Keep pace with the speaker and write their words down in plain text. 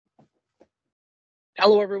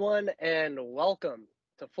Hello, everyone, and welcome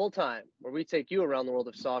to Full Time, where we take you around the world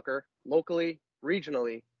of soccer locally,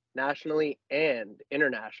 regionally, nationally, and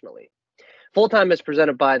internationally. Full Time is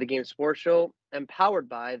presented by the Game Sports Show and powered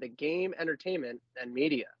by the Game Entertainment and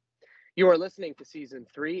Media. You are listening to Season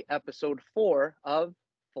 3, Episode 4 of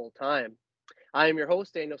Full Time. I am your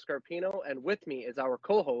host, Daniel Scarpino, and with me is our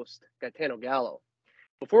co host, Gaetano Gallo.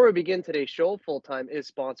 Before we begin today's show, Full Time is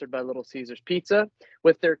sponsored by Little Caesars Pizza.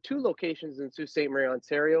 With their 2 locations in Sault Ste. Marie,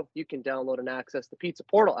 Ontario, you can download and access the Pizza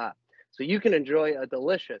Portal app so you can enjoy a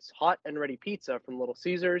delicious, hot and ready pizza from Little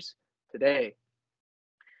Caesars today.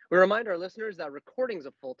 We remind our listeners that recordings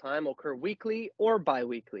of Full Time occur weekly or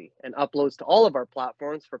bi-weekly, and uploads to all of our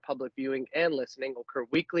platforms for public viewing and listening occur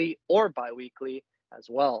weekly or bi-weekly as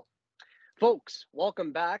well. Folks,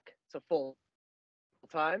 welcome back to Full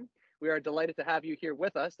Time. We are delighted to have you here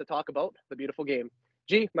with us to talk about the beautiful game.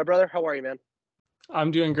 G, my brother, how are you, man? I'm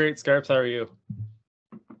doing great, Scarps. How are you?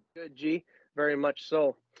 Good, G. Very much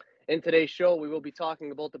so. In today's show, we will be talking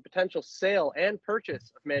about the potential sale and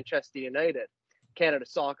purchase of Manchester United, Canada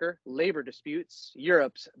soccer, labor disputes,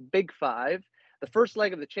 Europe's Big Five, the first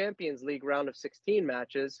leg of the Champions League round of 16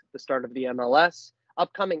 matches, the start of the MLS,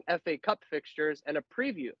 upcoming FA Cup fixtures, and a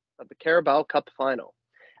preview of the Carabao Cup final.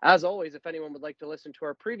 As always, if anyone would like to listen to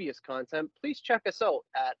our previous content, please check us out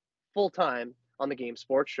at Full Time on the Game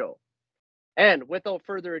Sports Show. And without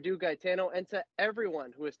further ado, Gaetano, and to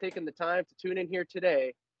everyone who has taken the time to tune in here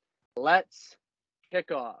today, let's kick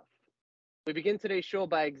off. We begin today's show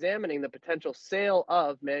by examining the potential sale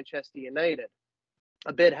of Manchester United.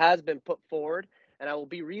 A bid has been put forward, and I will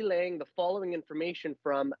be relaying the following information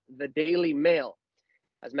from the Daily Mail.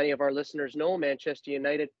 As many of our listeners know, Manchester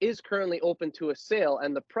United is currently open to a sale,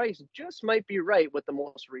 and the price just might be right with the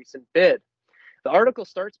most recent bid. The article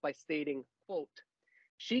starts by stating, quote,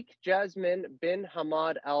 Sheikh Jasmine bin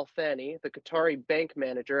Hamad Al Thani, the Qatari bank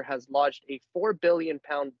manager, has lodged a £4 billion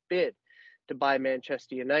bid to buy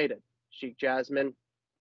Manchester United. Sheikh Jasmine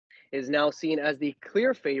is now seen as the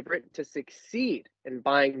clear favorite to succeed in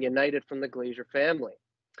buying United from the Glazer family.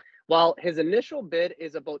 While his initial bid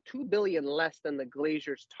is about $2 billion less than the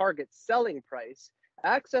Glazers' target selling price,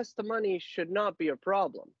 access to money should not be a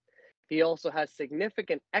problem. He also has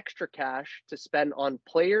significant extra cash to spend on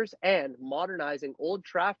players and modernizing Old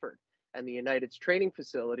Trafford and the United's training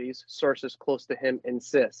facilities, sources close to him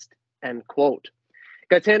insist, end quote.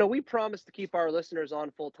 Gaetano, we promise to keep our listeners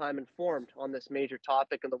on Full Time informed on this major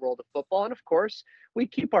topic in the world of football, and of course, we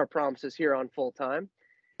keep our promises here on Full Time.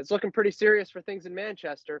 It's looking pretty serious for things in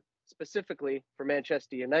Manchester, specifically for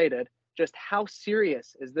Manchester United. Just how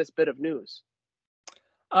serious is this bit of news?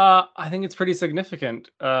 I think it's pretty significant.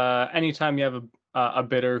 Anytime you have a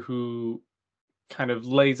bidder who kind of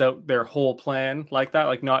lays out their whole plan like that,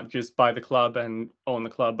 like not just buy the club and own the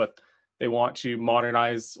club, but they want to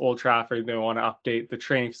modernize Old Trafford, they want to update the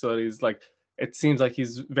training facilities. Like it seems like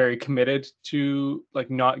he's very committed to like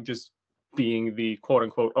not just being the quote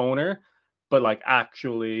unquote owner, but like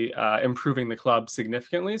actually improving the club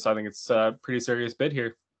significantly. So I think it's a pretty serious bid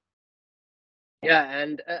here. Yeah,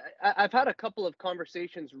 and I've had a couple of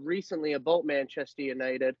conversations recently about Manchester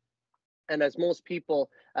United, and as most people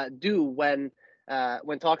do when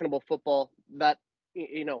talking about football, that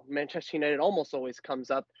Manchester United almost always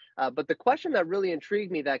comes up. But the question that really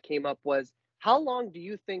intrigued me that came up was, how long do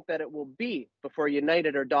you think that it will be before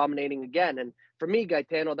United are dominating again? And for me,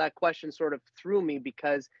 Gaetano, that question sort of threw me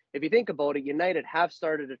because if you think about it, United have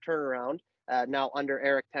started a turnaround now under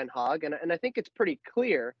Eric Ten Hag, and I think it's pretty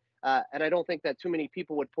clear. And I don't think that too many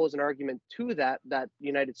people would pose an argument to that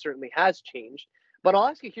United certainly has changed. But I'll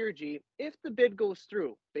ask you here, G, if the bid goes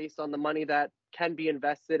through based on the money that can be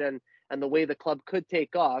invested and the way the club could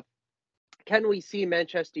take off, can we see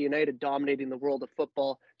Manchester United dominating the world of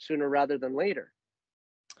football sooner rather than later?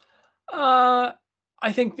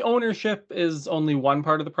 I think ownership is only one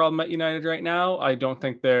part of the problem at United right now. I don't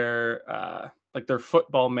think their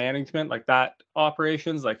football management, like that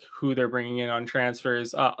operations, like who they're bringing in on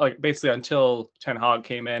transfers, like basically until Ten Hag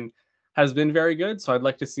came in, has been very good. So I'd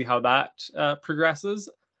like to see how that progresses.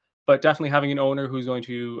 But definitely having an owner who's going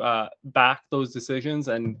to back those decisions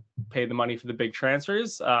and pay the money for the big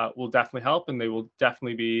transfers will definitely help, and they will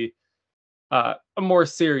definitely be a more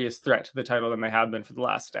serious threat to the title than they have been for the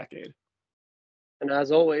last decade. And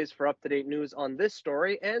as always, for up-to-date news on this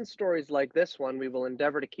story and stories like this one, we will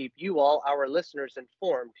endeavor to keep you all, our listeners,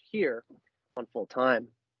 informed here on Full Time.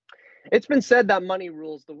 It's been said that money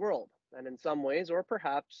rules the world, and in some ways, or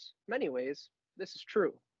perhaps many ways, this is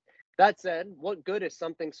true. That said, what good is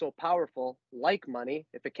something so powerful, like money,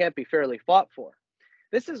 if it can't be fairly fought for?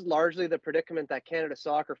 This is largely the predicament that Canada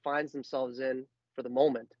soccer finds themselves in for the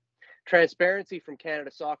moment. Transparency from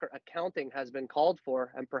Canada Soccer accounting has been called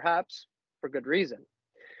for, and perhaps for good reason.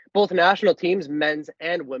 Both national teams, men's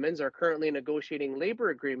and women's, are currently negotiating labor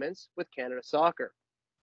agreements with Canada Soccer.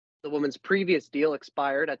 The women's previous deal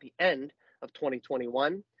expired at the end of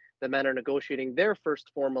 2021. The men are negotiating their first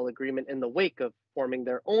formal agreement in the wake of forming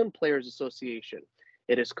their own players' association.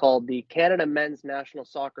 It is called the Canada Men's National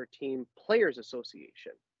Soccer Team Players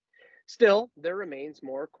Association. Still, there remains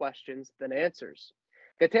more questions than answers.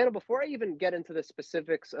 Gaetano, before I even get into the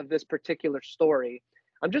specifics of this particular story,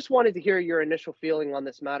 I'm just wanting to hear your initial feeling on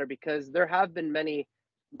this matter because there have been many,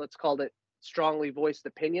 let's call it, strongly voiced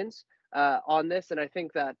opinions on this. And I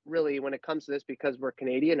think that really, when it comes to this, because we're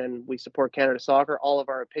Canadian and we support Canada Soccer, all of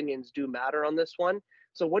our opinions do matter on this one.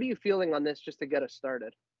 So, what are you feeling on this, just to get us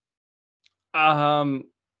started? Kind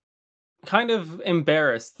of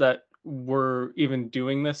embarrassed that we're even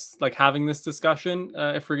doing this, like having this discussion,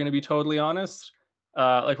 if we're going to be totally honest.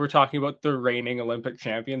 Like we're talking about the reigning Olympic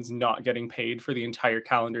champions not getting paid for the entire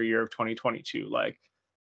calendar year of 2022. Like,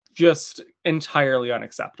 just entirely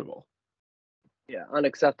unacceptable. Yeah,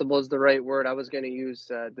 unacceptable is the right word. I was going to use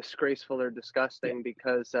disgraceful or Yeah. disgusting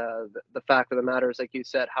because the fact of the matter is, like you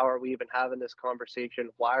said, how are we even having this conversation?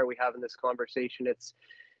 Why are we having this conversation?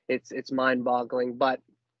 It's mind-boggling, but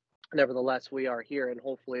nevertheless, we are here, and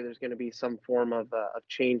hopefully, there's going to be some form of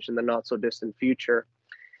change in the not so distant future.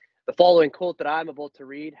 The following quote that I'm about to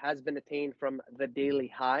read has been obtained from the Daily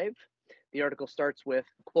Hive. The article starts with,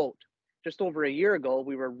 quote, just over a year ago,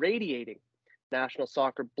 we were radiating national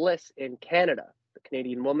soccer bliss in Canada. The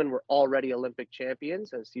Canadian women were already Olympic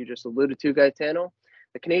champions, as you just alluded to, Gaetano.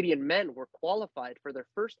 The Canadian men were qualified for their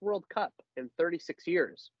first World Cup in 36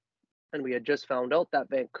 years. And we had just found out that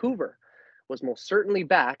Vancouver was most certainly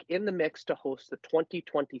back in the mix to host the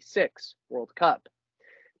 2026 World Cup.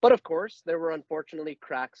 But of course, there were unfortunately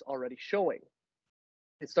cracks already showing.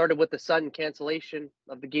 It started with the sudden cancellation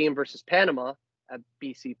of the game versus Panama at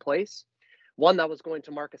BC Place, one that was going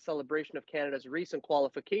to mark a celebration of Canada's recent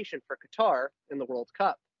qualification for Qatar in the World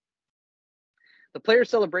Cup. The player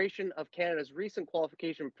celebration of Canada's recent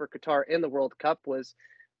qualification for Qatar in the World Cup was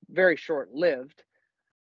very short lived.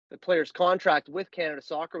 The player's contract with Canada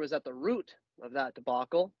Soccer was at the root of that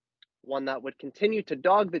debacle, one that would continue to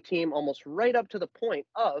dog the team almost right up to the point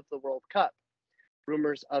of the World Cup.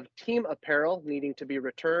 Rumors of team apparel needing to be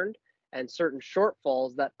returned and certain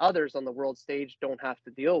shortfalls that others on the world stage don't have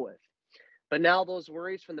to deal with. But now those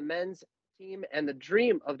worries from the men's team and the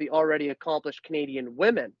dream of the already accomplished Canadian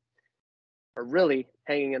women are really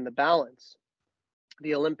hanging in the balance.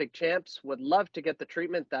 The Olympic champs would love to get the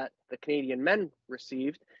treatment that the Canadian men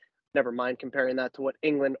received, never mind comparing that to what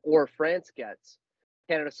England or France gets.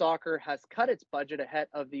 Canada Soccer has cut its budget ahead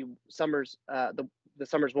of the summer's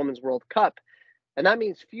Women's World Cup, and that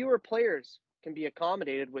means fewer players can be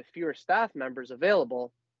accommodated with fewer staff members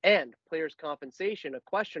available, and players' compensation a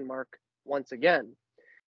question mark once again.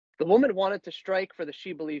 The women wanted to strike for the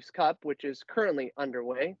She Believes Cup, which is currently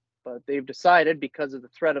underway, but they've decided, because of the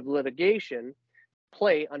threat of litigation,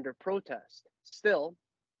 play under protest. Still,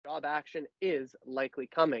 job action is likely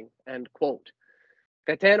coming, end quote.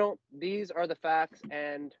 Gaetano, these are the facts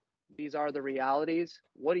and these are the realities.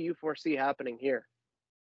 What do you foresee happening here?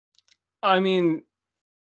 I mean,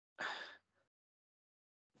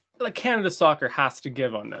 like Canada Soccer has to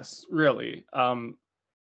give on this, really.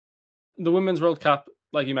 The Women's World Cup,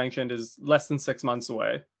 like you mentioned, is less than 6 months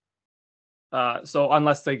away. So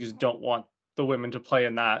unless they just don't want the women to play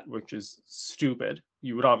in that, which is stupid,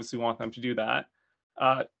 you would obviously want them to do that.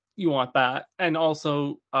 You want that, and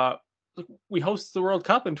also we host the World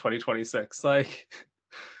Cup in 2026. Like,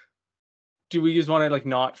 do we just want to like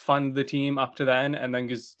not fund the team up to then, and then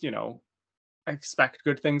just expect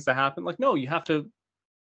good things to happen? Like, no, you have to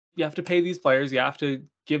pay these players. You have to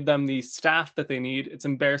give them the staff that they need. It's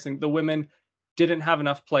embarrassing. The women didn't have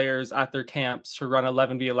enough players at their camps to run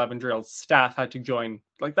 11v11 drills. Staff had to join.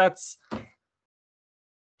 Like, that's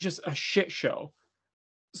just a shit show.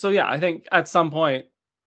 So yeah, I think at some point,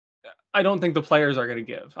 I don't think the players are going to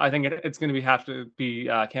give. I think it's going to have to be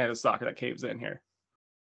Canada Soccer that caves in here.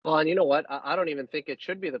 Well, and you know what? I don't even think it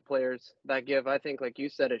should be the players that give. I think, like you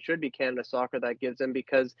said, it should be Canada Soccer that gives them,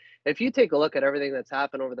 because if you take a look at everything that's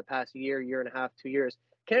happened over the past year and a half, 2 years,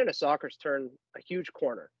 Canada Soccer's turned a huge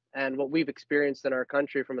corner. And what we've experienced in our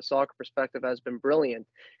country from a soccer perspective has been brilliant.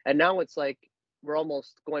 And now it's like we're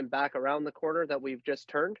almost going back around the corner that we've just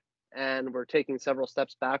turned, and we're taking several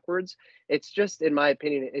steps backwards. It's just, in my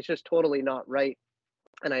opinion, it's just totally not right.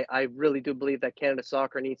 And I really do believe that Canada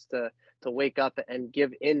Soccer needs to wake up and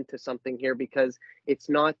give in to something here, because it's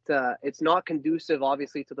not conducive,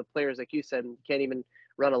 obviously, to the players. Like you said, you can't even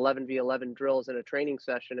run 11v11 drills in a training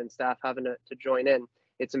session and staff having to join in.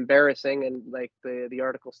 It's embarrassing, and like the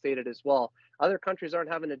article stated as well, other countries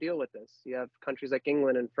aren't having to deal with this. You have countries like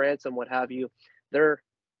England and France and what have you. They're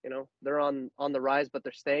they're on the rise, but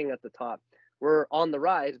they're staying at the top. We're on the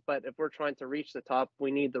rise, but if we're trying to reach the top,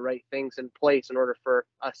 we need the right things in place in order for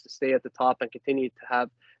us to stay at the top and continue to have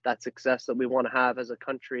that success that we want to have as a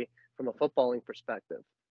country from a footballing perspective.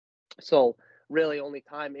 So really only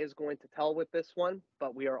time is going to tell with this one,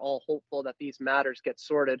 but we are all hopeful that these matters get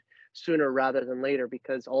sorted sooner rather than later,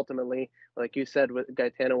 because ultimately, like you said with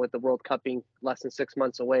Gaetano, with the World Cup being less than 6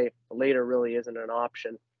 months away, later really isn't an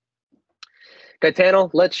option. Gaetano,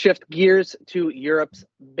 let's shift gears to Europe's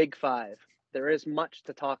Big Five. There is much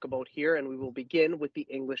to talk about here, and we will begin with the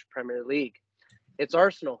English Premier League. It's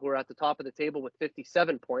Arsenal who are at the top of the table with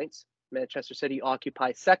 57 points. Manchester City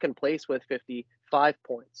occupies second place with 55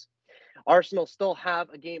 points. Arsenal still have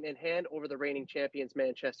a game in hand over the reigning champions,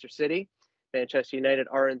 Manchester City. Manchester United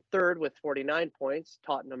are in third with 49 points.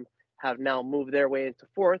 Tottenham have now moved their way into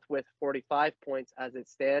fourth with 45 points as it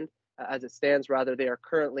stands. They are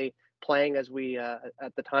currently playing as we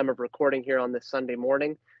at the time of recording here on this Sunday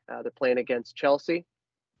morning. They're playing against Chelsea.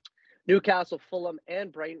 Newcastle, Fulham,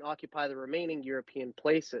 and Brighton occupy the remaining European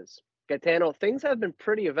places. Gaetano, things have been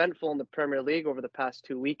pretty eventful in the Premier League over the past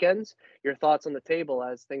 2 weekends. Your thoughts on the table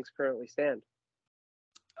as things currently stand?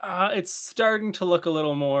 It's starting to look a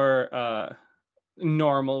little more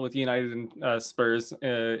normal with United and Spurs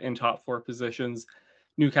in top four positions.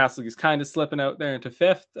 Newcastle is kind of slipping out there into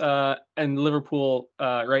fifth, and Liverpool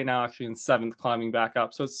right now actually in seventh, climbing back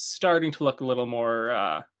up. So it's starting to look a little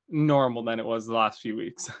more normal than it was the last few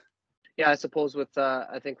weeks. Yeah, I suppose with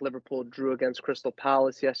I think Liverpool drew against Crystal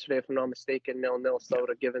Palace yesterday, if I'm not mistaken, 0-0. So it would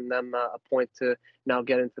have given them a point to now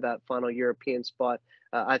get into that final European spot.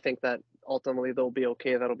 I think that ultimately they'll be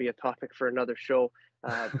okay. That'll be a topic for another show.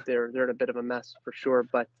 They're in a bit of a mess for sure,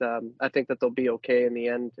 but I think that they'll be okay in the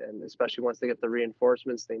end, and especially once they get the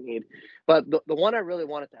reinforcements they need. But the one I really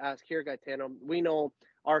wanted to ask here, Gaetano, we know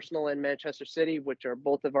Arsenal and Manchester City, which are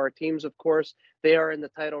both of our teams, of course, they are in the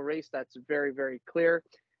title race. That's very, very clear.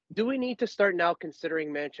 Do we need to start now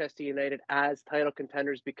considering Manchester United as title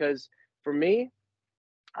contenders? Because for me,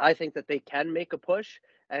 I think that they can make a push.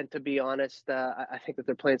 And to be honest, I think that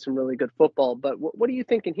they're playing some really good football. But what are you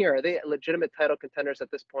thinking here? Are they legitimate title contenders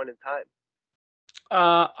at this point in time?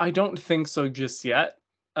 I don't think so just yet.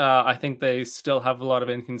 I think they still have a lot of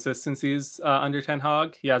inconsistencies under Ten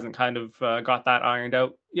Hag. He hasn't kind of got that ironed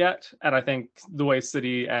out yet. And I think the way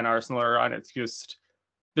City and Arsenal are on,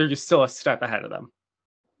 they're just still a step ahead of them.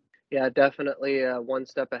 Yeah, definitely one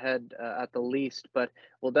step ahead at the least, but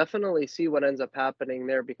we'll definitely see what ends up happening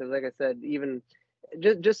there because, like I said, even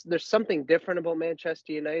just there's something different about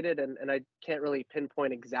Manchester United, and I can't really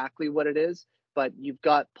pinpoint exactly what it is, but you've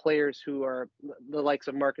got players who are the likes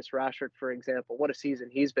of Marcus Rashford, for example. What a season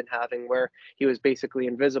he's been having, where he was basically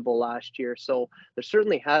invisible last year. So there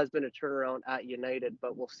certainly has been a turnaround at United,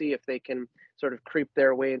 but we'll see if they can sort of creep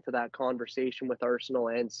their way into that conversation with Arsenal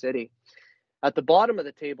and City. At the bottom of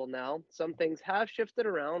the table now, some things have shifted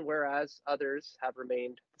around, whereas others have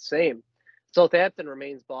remained the same. Southampton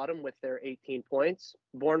remains bottom with their 18 points.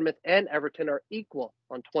 Bournemouth and Everton are equal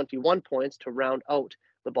on 21 points to round out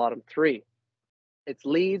the bottom three. It's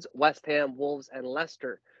Leeds, West Ham, Wolves, and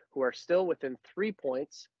Leicester who are still within 3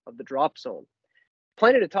 points of the drop zone.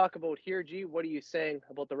 Plenty to talk about here, G. What are you saying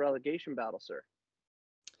about the relegation battle, sir?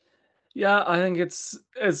 Yeah, I think it's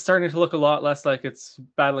starting to look a lot less like it's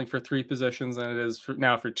battling for three positions than it is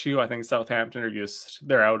now for two. I think Southampton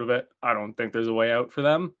they're out of it. I don't think there's a way out for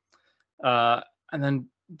them. And then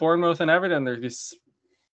Bournemouth and Everton, they're just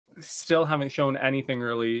still haven't shown anything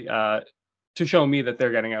really to show me that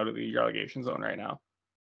they're getting out of the relegation zone right now.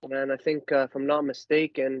 And I think, if I'm not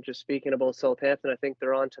mistaken, just speaking about Southampton, I think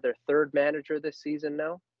they're on to their third manager this season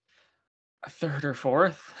now. A third or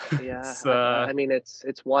fourth. Yeah, I mean it's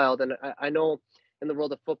wild, and I know in the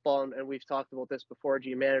world of football, and we've talked about this before.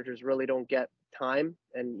 G managers really don't get time,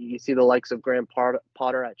 and you see the likes of Graham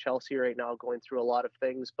Potter at Chelsea right now going through a lot of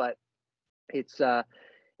things, but it's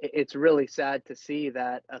it's really sad to see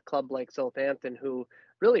that a club like Southampton, who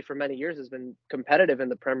really for many years has been competitive in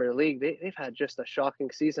the Premier League, they've had just a shocking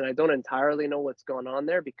season. I don't entirely know what's going on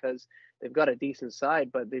there because they've got a decent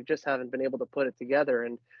side, but they just haven't been able to put it together.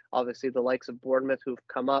 And obviously, the likes of Bournemouth, who've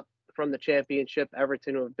come up from the Championship,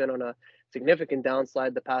 Everton, who have been on a significant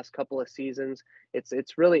downslide the past couple of seasons.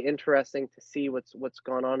 It's really interesting to see what's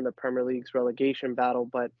gone on in the Premier League's relegation battle,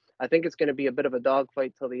 but I think it's going to be a bit of a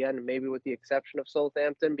dogfight till the end, maybe with the exception of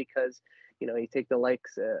Southampton, because You take the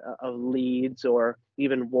likes of Leeds or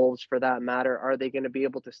even Wolves for that matter. Are they going to be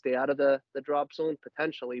able to stay out of the drop zone?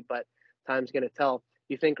 Potentially, but time's going to tell.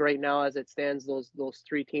 You think right now, as it stands, those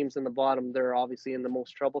three teams in the bottom, they're obviously in the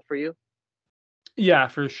most trouble for you? Yeah,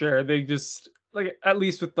 for sure. They just like at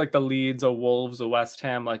least with like the Leeds, a Wolves, a West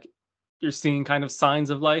Ham, like you're seeing kind of signs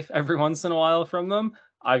of life every once in a while from them.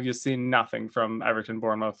 I've just seen nothing from Everton,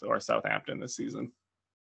 Bournemouth, or Southampton this season.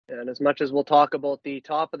 And as much as we'll talk about the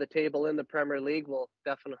top of the table in the Premier League, we'll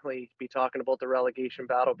definitely be talking about the relegation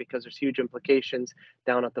battle because there's huge implications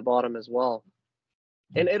down at the bottom as well.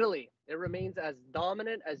 In Italy, it remains as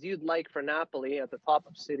dominant as you'd like for Napoli at the top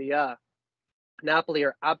of Serie A. Napoli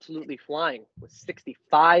are absolutely flying with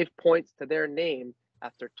 65 points to their name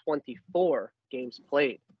after 24 games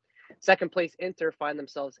played. Second place Inter find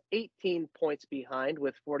themselves 18 points behind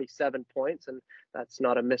with 47 points, and that's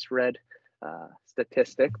not a misread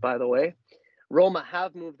statistic, by the way. Roma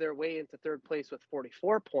have moved their way into third place with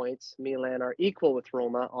 44 points. Milan are equal with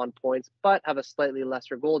Roma on points, but have a slightly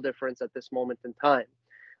lesser goal difference at this moment in time.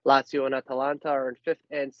 Lazio and Atalanta are in fifth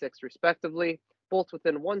and sixth, respectively, both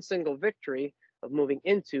within one single victory of moving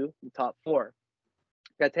into the top four.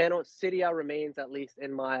 Gaetano, Serie A remains, at least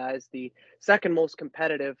in my eyes, the second most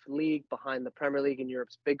competitive league behind the Premier League in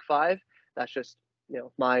Europe's Big Five. That's just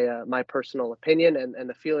my personal opinion and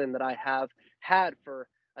the feeling that I have had for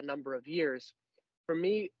a number of years. For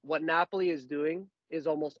me, what Napoli is doing is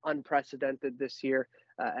almost unprecedented this year.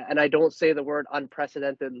 And I don't say the word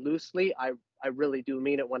unprecedented loosely. I really do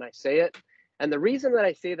mean it when I say it. And the reason that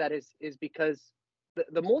I say that is because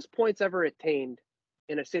the most points ever attained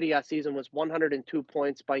in a Serie A season was 102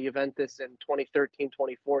 points by Juventus in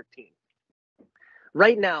 2013-2014.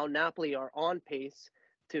 Right now, Napoli are on pace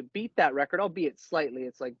to beat that record, albeit slightly.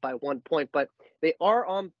 It's like by 1 point, but they are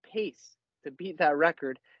on pace to beat that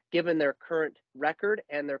record given their current record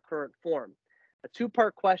and their current form. A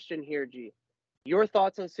two-part question here, G. Your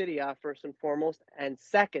thoughts on Serie A, first and foremost, and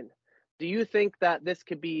second, do you think that this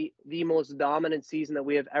could be the most dominant season that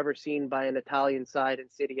we have ever seen by an Italian side in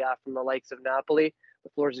Serie A from the likes of Napoli? The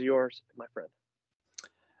floor is yours, my friend.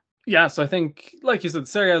 Yeah, so I think, like you said,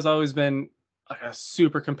 Serie A has always been like a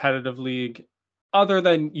super competitive league. Other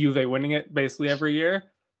than Juve winning it basically every year,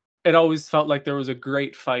 it always felt like there was a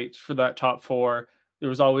great fight for that top four. There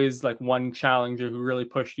was always like one challenger who really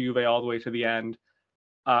pushed Juve all the way to the end.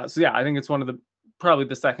 So yeah, I think it's one of the probably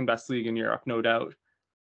the second best league in Europe, no doubt.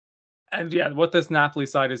 And yeah, what this Napoli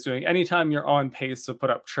side is doing, anytime you're on pace to put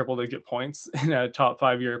up triple digit points in a top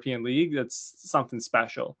five European league, that's something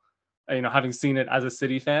special. Having seen it as a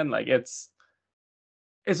City fan, like it's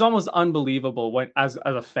almost unbelievable when as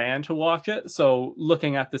a fan to watch it. So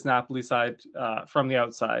looking at this Napoli side from the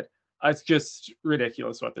outside, it's just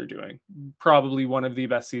ridiculous what they're doing. Probably one of the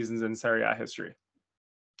best seasons in Serie A history.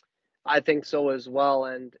 I think so as well.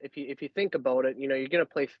 And if you think about it, you're going to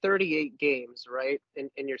play 38 games, right,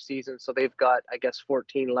 in your season. So they've got, I guess,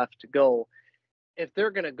 14 left to go. If they're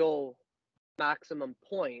going to go maximum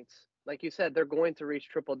points, like you said, they're going to reach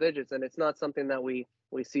triple digits, and it's not something that we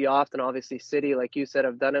see often. Obviously, City, like you said,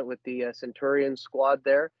 have done it with the Centurion squad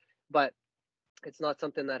there, but it's not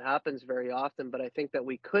something that happens very often. But I think that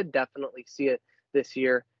we could definitely see it this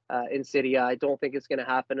year in Serie A. I don't think it's going to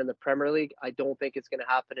happen in the Premier League. I don't think it's going to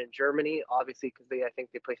happen in Germany, obviously, because I think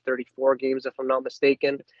they play 34 games, if I'm not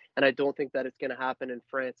mistaken. And I don't think that it's going to happen in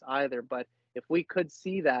France either. But if we could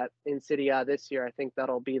see that in Serie A this year, I think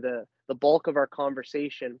that'll be the bulk of our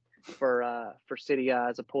conversation for Serie A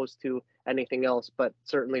as opposed to anything else. But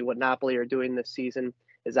certainly what Napoli are doing this season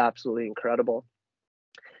is absolutely incredible.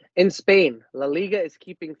 In Spain, La Liga is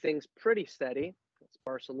keeping things pretty steady. It's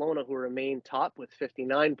Barcelona who remain top with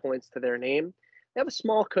 59 points to their name. They have a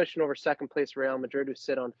small cushion over second place Real Madrid, who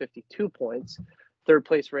sit on 52 points. Third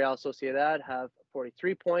place Real Sociedad have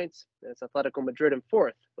 43 points. And it's Atletico Madrid in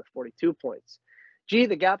fourth with 42 points.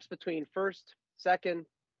 The gaps between first, second,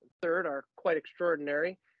 and third are quite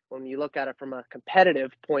extraordinary when you look at it from a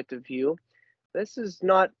competitive point of view. This is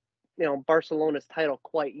not, Barcelona's title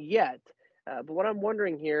quite yet. But what I'm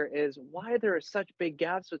wondering here is why there are such big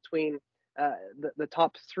gaps between the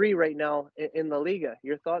top three right now in the Liga.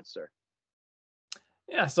 Your thoughts, sir?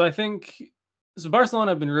 Yeah, so I think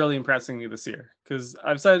Barcelona have been really impressing me this year because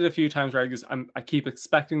I've said it a few times where I keep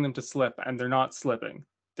expecting them to slip, and they're not slipping.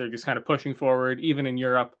 They're just kind of pushing forward, even in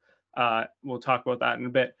Europe. We'll talk about that in a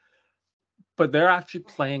bit. But they're actually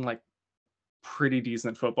playing like pretty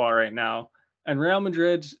decent football right now. And Real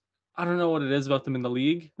Madrid, I don't know what it is about them in the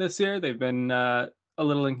league this year. They've been a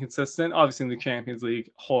little inconsistent. Obviously, in the Champions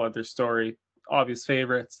League, whole other story, obvious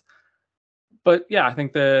favorites. But yeah, I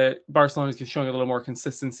think the Barcelona is showing a little more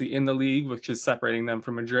consistency in the league, which is separating them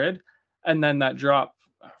from Madrid. And then that drop,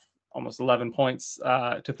 almost 11 points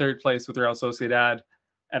to third place with Real Sociedad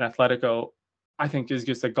and Atletico, I think is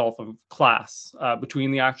just a gulf of class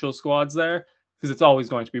between the actual squads there, because it's always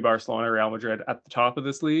going to be Barcelona, Real Madrid at the top of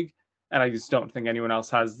this league. And I just don't think anyone else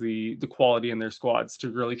has the quality in their squads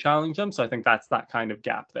to really challenge them. So I think that's that kind of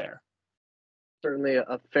gap there. Certainly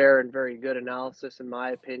a fair and very good analysis, in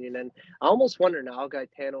my opinion. And I almost wonder now,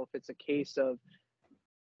 Gaetano, if it's a case of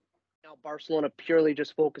now Barcelona purely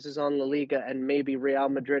just focuses on La Liga and maybe Real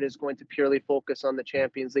Madrid is going to purely focus on the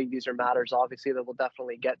Champions League. These are matters, obviously, that we'll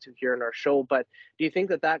definitely get to here in our show. But do you think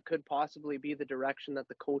that that could possibly be the direction that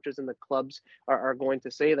the coaches and the clubs are going to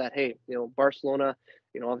say that, hey, Barcelona,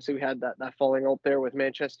 obviously we had that falling out there with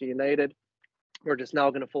Manchester United. We're just now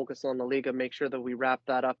going to focus on the Liga, make sure that we wrap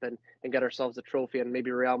that up and get ourselves a trophy. And maybe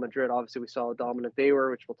Real Madrid, obviously, we saw how dominant they were,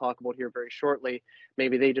 which we'll talk about here very shortly.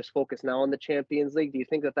 Maybe they just focus now on the Champions League. Do you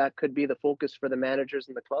think that that could be the focus for the managers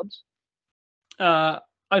and the clubs?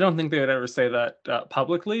 I don't think they would ever say that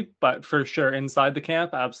publicly, but for sure inside the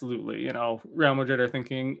camp, absolutely. Real Madrid are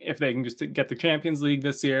thinking if they can just get the Champions League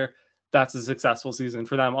this year, that's a successful season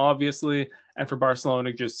for them, obviously. And for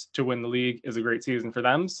Barcelona, just to win the league is a great season for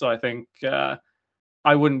them. So I think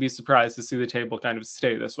I wouldn't be surprised to see the table kind of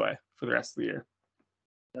stay this way for the rest of the year.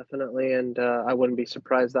 Definitely, and I wouldn't be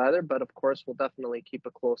surprised either. But of course, we'll definitely keep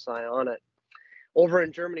a close eye on it. Over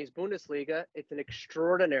in Germany's Bundesliga, it's an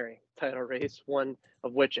extraordinary title race, one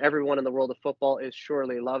of which everyone in the world of football is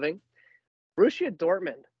surely loving. Borussia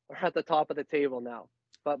Dortmund are at the top of the table now,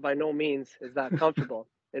 but by no means is that comfortable.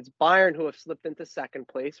 It's Bayern who have slipped into second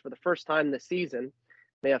place for the first time this season.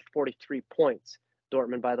 They have 43 points.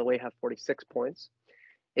 Dortmund, by the way, have 46 points.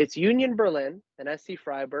 It's Union Berlin and SC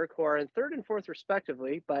Freiburg who are in third and fourth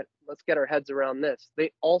respectively, but let's get our heads around this.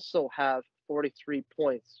 They also have 43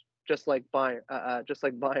 points, just like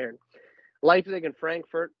Bayern. Leipzig and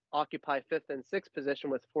Frankfurt occupy fifth and sixth position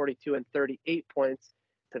with 42 and 38 points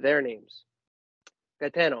to their names.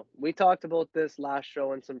 Gaetano, we talked about this last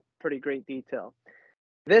show in some pretty great detail.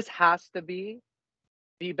 This has to be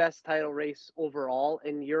the best title race overall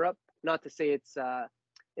in Europe. Not to say it's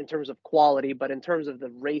in terms of quality, but in terms of the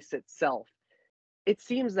race itself. It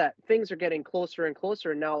seems that things are getting closer and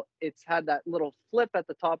closer. Now it's had that little flip at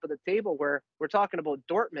the top of the table where we're talking about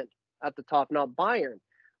Dortmund at the top, not Bayern.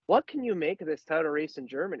 What can you make of this title race in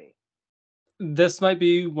Germany? This might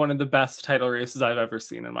be one of the best title races I've ever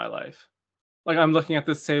seen in my life. Like, I'm looking at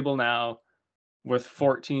this table now with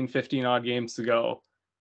 14, 15 odd games to go,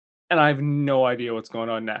 and I have no idea what's going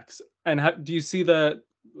on next. And do you see the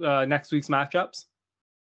next week's matchups?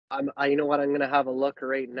 You know what? I'm going to have a look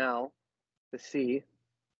right now to see.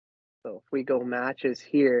 So if we go matches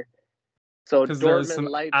here, so Because there's Dortmund, some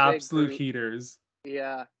Leipzig, absolute heaters.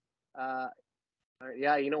 yeah,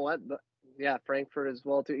 yeah. You know what? Yeah, Frankfurt as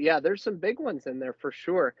well too. Yeah, there's some big ones in there for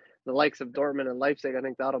sure. The likes of Dortmund and Leipzig. I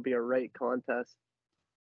think that'll be a right contest.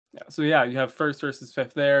 Yeah, so yeah, you have first versus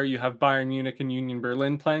fifth there. You have Bayern Munich and Union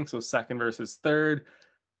Berlin playing, so second versus third.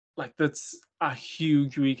 Like, that's a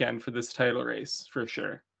huge weekend for this title race for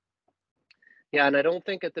sure. Yeah, and I don't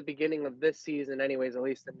think at the beginning of this season, anyways, at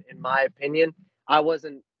least in my opinion, I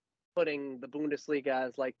wasn't putting the Bundesliga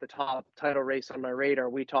as like the top title race on my radar.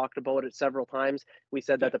 We talked about it several times. We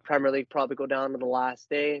said that the Premier League probably go down to the last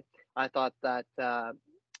day. I thought that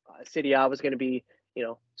City A was going to be,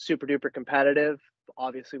 super duper competitive.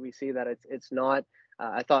 Obviously, we see that it's not.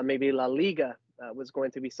 I thought maybe La Liga was going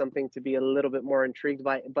to be something to be a little bit more intrigued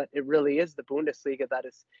by, but it really is the Bundesliga that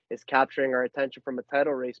is capturing our attention from a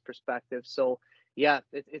title race perspective. So yeah,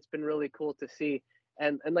 it's been really cool to see.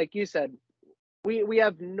 And like you said, we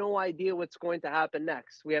have no idea what's going to happen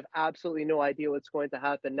next. We have absolutely no idea what's going to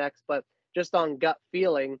happen next. But just on gut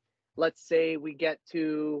feeling, let's say we get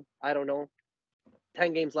to, I don't know,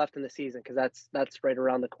 10 games left in the season, because that's right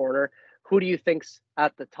around the corner. Who do you think's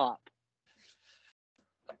at the top?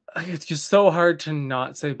 It's just so hard to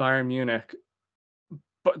not say Bayern Munich,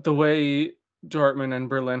 but the way Dortmund and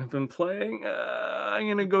Berlin have been playing, I'm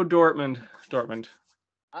gonna go Dortmund. Dortmund.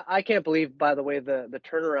 I can't believe, by the way, the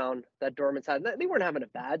turnaround that Dortmund's had. They weren't having a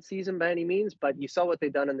bad season by any means, but you saw what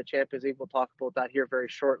they've done in the Champions League. We'll talk about that here very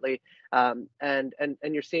shortly. And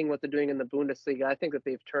you're seeing what they're doing in the Bundesliga. I think that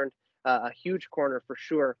they've turned a huge corner for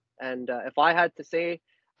sure. And if I had to say,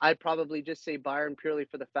 I'd probably just say Bayern purely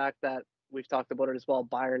for the fact that we've talked about it as well.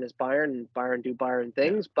 Bayern is Bayern, and Bayern do Bayern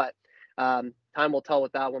things. Yeah. But time will tell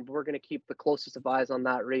with that one, but we're going to keep the closest of eyes on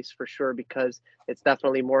that race for sure, because it's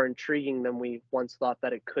definitely more intriguing than we once thought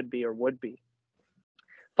that it could be or would be.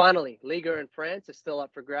 Finally, Liga in France is still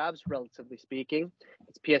up for grabs, relatively speaking.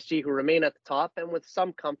 It's PSG who remain at the top, and with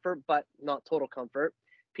some comfort, but not total comfort.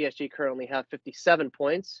 PSG currently have 57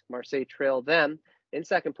 points. Marseille trail them in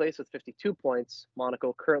second place with 52 points.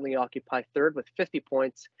 Monaco currently occupy third with 50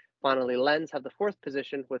 points. Finally, Lens have the fourth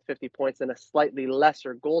position with 50 points and a slightly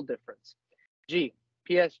lesser goal difference.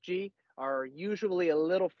 PSG are usually a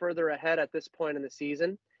little further ahead at this point in the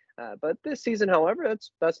season. But this season, however,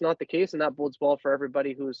 that's not the case, and that bodes well for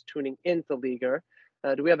everybody who's tuning into Liga.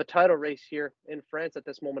 Do we have a title race here in France at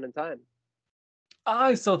this moment in time?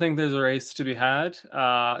 I still think there's a race to be had,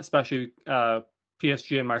 especially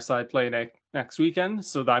PSG and Marseille play next weekend.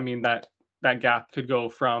 So I mean that gap could go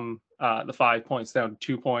from the 5 points down to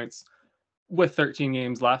 2 points with 13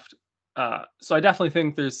 games left. So I definitely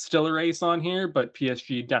think there's still a race on here, but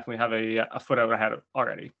PSG definitely have a foot out ahead of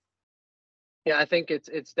already. Yeah, I think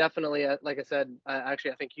it's definitely like I said.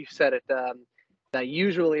 Actually, I think you said it. That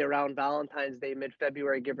usually around Valentine's Day,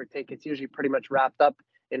 mid-February, give or take, it's usually pretty much wrapped up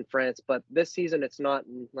in France. But this season, it's not.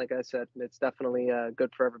 And like I said, it's definitely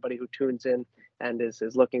good for everybody who tunes in and is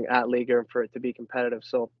looking at Liga for it to be competitive.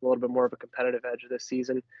 So a little bit more of a competitive edge this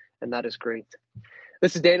season, and that is great.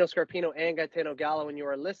 This is Daniel Scarpino and Gaetano Gallo, and you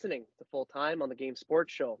are listening to Full Time on the Game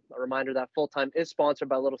Sports Show. A reminder that Full Time is sponsored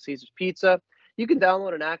by Little Caesars Pizza. You can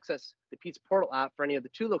download and access the Pizza Portal app for any of the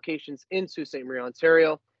 2 locations in Sault Ste. Marie,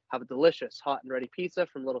 Ontario. Have a delicious hot and ready pizza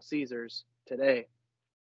from Little Caesars today.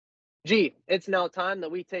 It's now time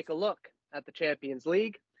that we take a look at the Champions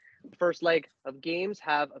League. The first leg of games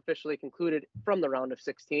have officially concluded from the round of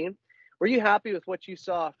 16. Were you happy with what you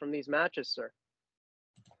saw from these matches, sir?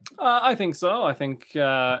 I think so. I think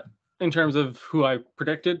in terms of who I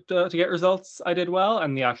predicted to get results, I did well,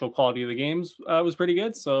 and the actual quality of the games was pretty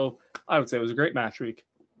good. So I would say it was a great match week.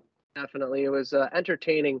 Definitely. It was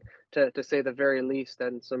entertaining to say the very least,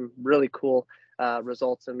 and some really cool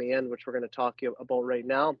results in the end, which we're going to talk about right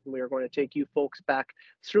now. We are going to take you folks back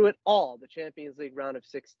through it all. The Champions League round of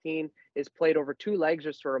 16 is played over 2 legs,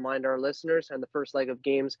 just to remind our listeners, and the first leg of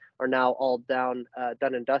games are now all done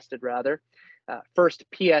and dusted, rather. First,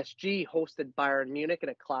 PSG hosted Bayern Munich in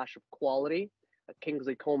a clash of quality. A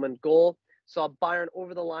Kingsley Coman goal saw Bayern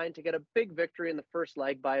over the line to get a big victory in the first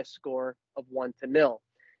leg by a score of 1-0.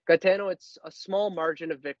 Gaetano, it's a small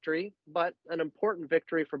margin of victory, but an important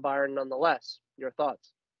victory for Bayern nonetheless. Your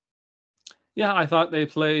thoughts? Yeah, I thought they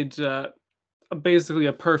played basically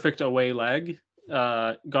a perfect away leg.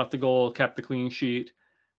 Got the goal, kept the clean sheet,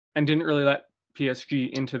 and didn't really let PSG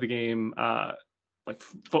into the game like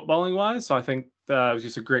footballing wise. So I think it was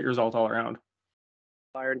just a great result all around.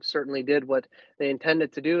 Bayern certainly did what they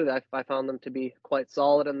intended to do. I found them to be quite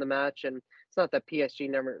solid in the match, and it's not that PSG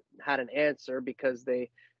never had an answer, because they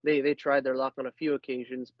tried their luck on a few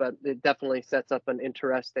occasions, but it definitely sets up an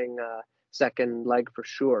interesting second leg for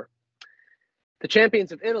sure. The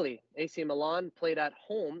champions of Italy, AC Milan, played at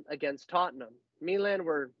home against Tottenham. Milan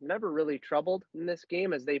were never really troubled in this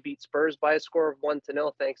game, as they beat Spurs by a score of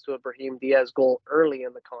 1-0 thanks to a Brahim Diaz goal early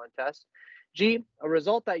in the contest. A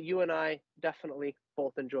result that you and I definitely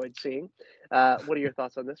both enjoyed seeing. What are your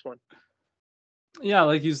thoughts on this one? Yeah,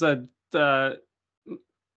 like you said,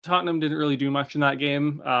 Tottenham didn't really do much in that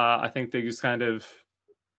game. I think they just kind of,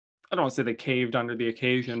 I don't want to say they caved under the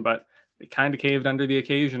occasion, but they kind of caved under the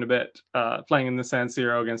occasion a bit. Playing in the San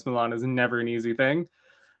Siro against Milan is never an easy thing.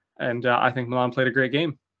 And I think Milan played a great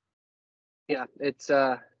game. Yeah, it's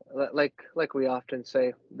like we often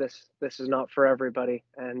say, this is not for everybody,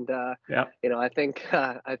 and Yeah. I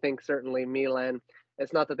think certainly Milan.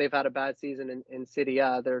 It's not that they've had a bad season in City.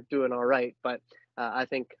 They're doing all right, but I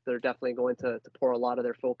think they're definitely going to pour a lot of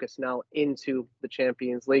their focus now into the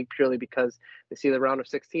Champions League, purely because they see the round of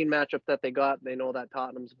 16 matchup that they got. They know that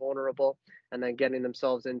Tottenham's vulnerable, and then getting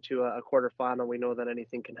themselves into a quarterfinal, we know that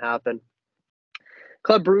anything can happen.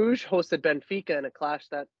 Club Brugge hosted Benfica in a clash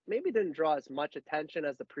that maybe didn't draw as much attention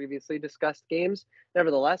as the previously discussed games.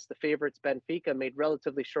 Nevertheless, the favorites Benfica made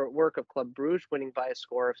relatively short work of Club Brugge, winning by a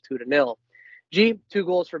score of 2-0. 2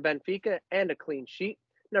 goals for Benfica and a clean sheet.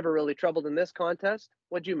 Never really troubled in this contest.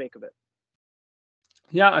 What'd you make of it?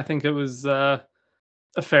 Yeah, I think it was a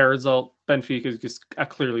fair result. Benfica is just a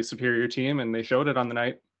clearly superior team, and they showed it on the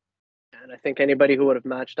night. And I think anybody who would have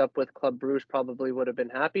matched up with Club Brugge probably would have been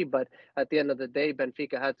happy. But at the end of the day,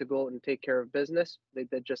 Benfica had to go out and take care of business. They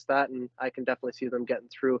did just that, and I can definitely see them getting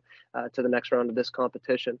through to the next round of this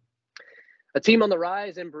competition. A team on the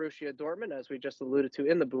rise in Borussia Dortmund, as we just alluded to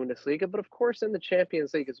in the Bundesliga, but of course in the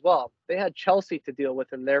Champions League as well. They had Chelsea to deal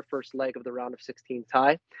with in their first leg of the round of 16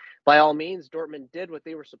 tie. By all means, Dortmund did what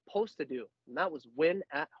they were supposed to do, and that was win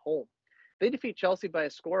at home. They defeat Chelsea by a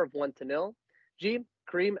score of 1-0.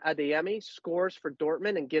 Karim Adeyemi scores for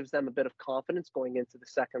Dortmund and gives them a bit of confidence going into the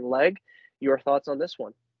second leg. Your thoughts on this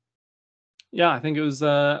one? Yeah, I think it was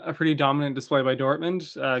a pretty dominant display by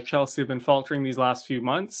Dortmund. Chelsea have been faltering these last few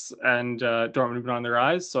months, and Dortmund have been on the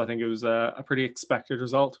rise. So I think it was a pretty expected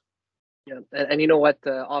result. Yeah, and you know what?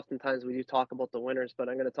 Oftentimes we do talk about the winners, but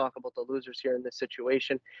I'm going to talk about the losers here in this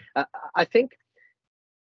situation. Uh, I think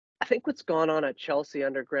I think what's gone on at Chelsea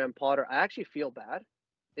under Graham Potter, I actually feel bad,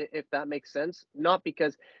 if that makes sense. Not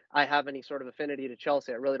because I have any sort of affinity to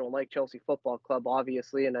Chelsea. I really don't like Chelsea Football Club,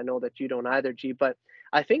 obviously, and I know that you don't either, G. But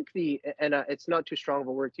I think it's not too strong of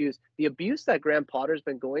a word to use, the abuse that Graham Potter's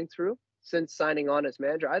been going through since signing on as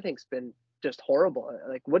manager, I think's been just horrible.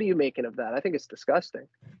 Like, what are you making of that? I think it's disgusting.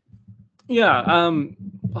 Yeah.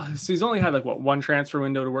 So he's only had like one transfer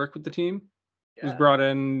window to work with the team. He was Yeah. brought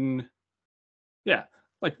in, yeah,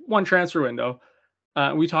 like one transfer window.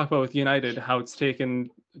 We talk about with United how it's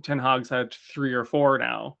taken Ten Hag's had 3 or 4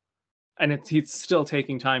 now, and he's still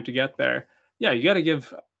taking time to get there. Yeah, you got to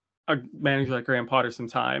give a manager like Graham Potter some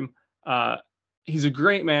time. Uh, he's a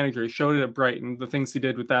great manager. He showed it at Brighton. The things he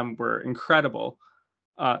did with them were incredible.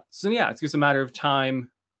 So yeah, it's just a matter of time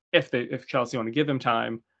if Chelsea want to give him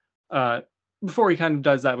time uh, before he kind of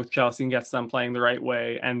does that with Chelsea and gets them playing the right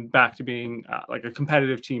way and back to being like a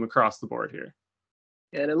competitive team across the board here.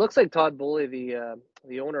 And it looks like Todd Bowley,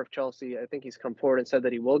 the owner of Chelsea, I think he's come forward and said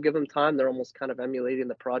that he will give him time. They're almost kind of emulating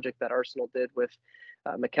the project that Arsenal did with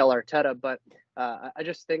Mikel Arteta. But I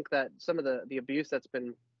just think that some of the abuse that's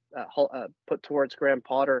been put towards Graham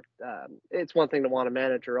Potter, it's one thing to want a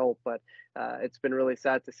manager out, but it's been really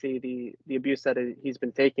sad to see the abuse that he's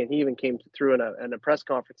been taking. He even came through in a press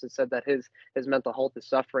conference and said that his mental health is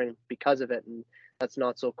suffering because of it, and that's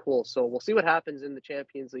not so cool. So we'll see what happens in the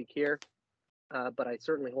Champions League here. But I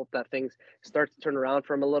certainly hope that things start to turn around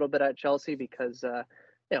for him a little bit at Chelsea because,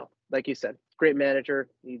 like you said, great manager.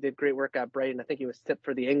 He did great work at Brighton. I think he was tipped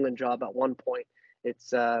for the England job at one point.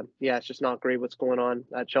 It's just not great what's going on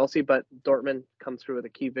at Chelsea. But Dortmund come through with a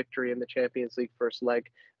key victory in the Champions League first leg,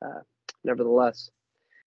 nevertheless.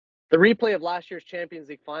 The replay of last year's Champions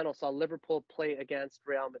League final saw Liverpool play against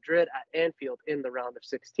Real Madrid at Anfield in the round of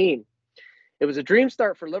 16. It was a dream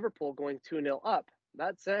start for Liverpool going 2-0 up.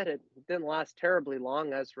 That said, it didn't last terribly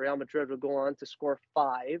long as Real Madrid would go on to score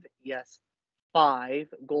 5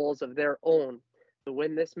 goals of their own to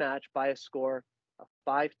win this match by a score of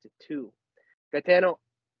 5-2. Gaetano,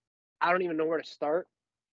 I don't even know where to start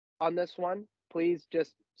on this one. Please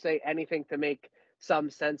just say anything to make some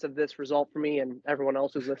sense of this result for me and everyone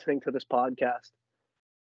else who's listening to this podcast.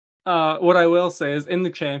 What I will say is in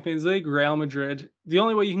the Champions League, Real Madrid, the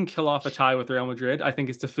only way you can kill off a tie with Real Madrid, I think,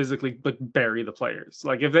 is to physically bury the players.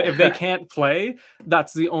 Like if they can't play,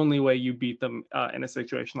 that's the only way you beat them in a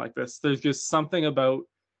situation like this. There's just something about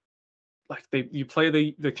like you play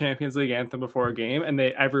the Champions League anthem before a game, and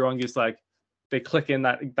everyone just like they click in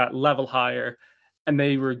that level higher, and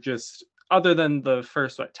they were just other than the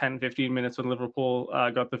first 10-15 minutes when Liverpool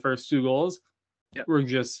got the first 2 goals, were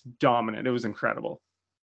just dominant. It was incredible.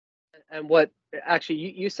 And what actually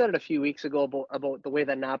you said it a few weeks ago about the way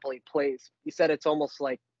that Napoli plays. You said it's almost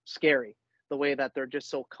like scary the way that they're just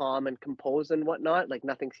so calm and composed and whatnot. Like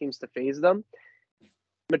nothing seems to phase them.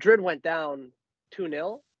 Madrid went down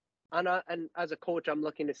 2-0. And as a coach, I'm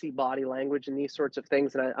looking to see body language and these sorts of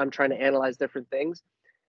things, and I'm trying to analyze different things.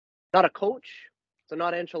 Not a coach, so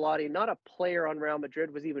not Ancelotti, not a player on Real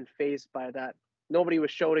Madrid was even phased by that. Nobody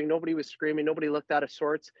was shouting, nobody was screaming, nobody looked out of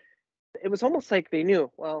sorts. It was almost like they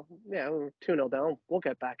knew, well, yeah, we're 2-0 down. We'll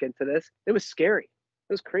get back into this. It was scary.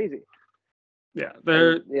 It was crazy. Yeah,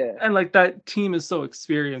 And like that team is so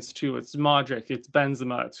experienced too. It's Modric, it's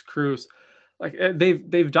Benzema, it's Cruz. Like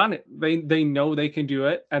they've done it. They know they can do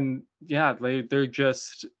it, and yeah, they're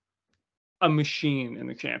just a machine in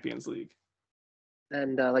the Champions League.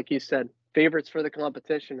 And like you said, favorites for the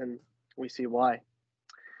competition, and we see why.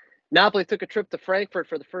 Napoli took a trip to Frankfurt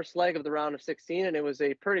for the first leg of the round of 16, and it was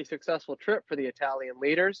a pretty successful trip for the Italian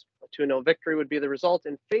leaders. A 2-0 victory would be the result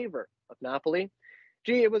in favor of Napoli.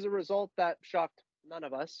 Gee, it was a result that shocked none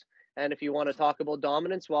of us. And if you want to talk about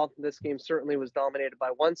dominance, well, this game certainly was dominated by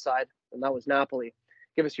one side, and that was Napoli.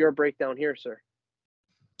 Give us your breakdown here, sir.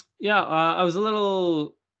 Yeah, I was a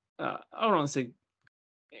little, I don't want to say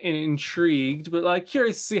intrigued, but like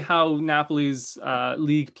curious to see how Napoli's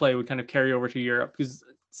league play would kind of carry over to Europe, because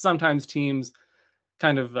sometimes teams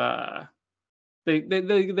kind of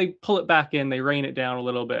they pull it back in, they rein it down a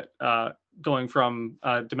little bit, going from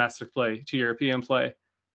domestic play to European play.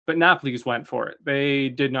 But Napoli just went for it. They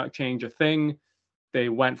did not change a thing. They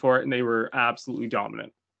went for it, and they were absolutely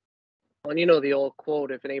dominant. And you know the old quote,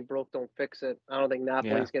 if it ain't broke, don't fix it. I don't think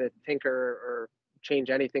Napoli's going to tinker or change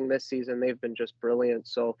anything this season. They've been just brilliant.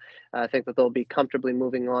 So I think that they'll be comfortably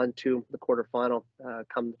moving on to the quarterfinal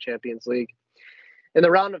come the Champions League. In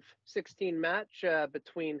the round of 16 match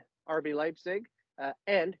between RB Leipzig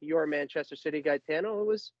and your Manchester City, Gaetano, it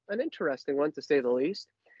was an interesting one to say the least.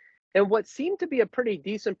 And what seemed to be a pretty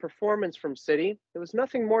decent performance from City, it was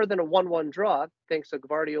nothing more than a 1-1 draw, thanks to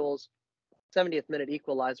Gvardiol's 70th minute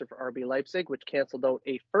equalizer for RB Leipzig, which canceled out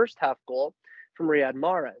a first half goal from Riyad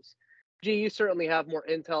Mahrez. G, you certainly have more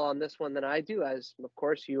intel on this one than I do, as of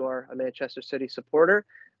course you are a Manchester City supporter.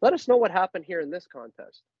 Let us know what happened here in this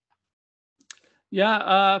contest.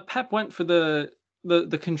 Yeah, Pep went for the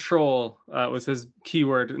control was his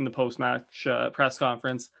keyword in the post-match press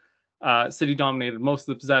conference. City dominated most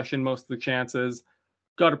of the possession, most of the chances,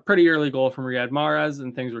 got a pretty early goal from Riyad Mahrez,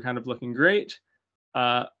 and things were kind of looking great.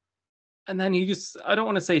 And then he just, I don't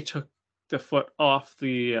want to say took the foot off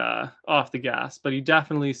the gas, but he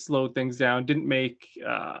definitely slowed things down, didn't make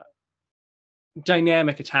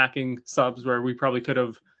dynamic attacking subs where we probably could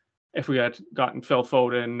have, if we had gotten Phil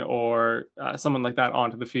Foden or someone like that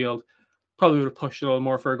onto the field, probably would have pushed a little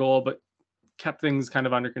more for a goal, but kept things kind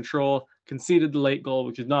of under control, conceded the late goal,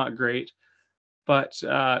 which is not great, but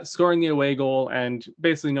scoring the away goal and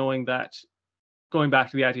basically knowing that going back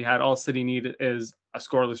to the Etihad, all City need is a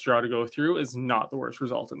scoreless draw to go through is not the worst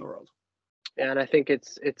result in the world. And I think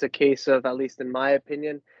it's a case of, at least in my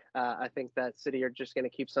opinion, I think that City are just going to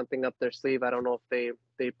keep something up their sleeve. I don't know if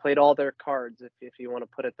they played all their cards, if you want to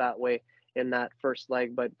put it that way, in that first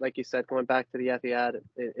leg. But like you said, going back to the Etihad,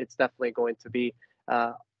 it's definitely going to be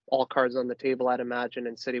all cards on the table, I'd imagine,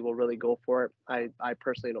 and City will really go for it. I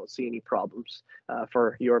personally don't see any problems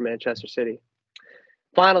for your Manchester City.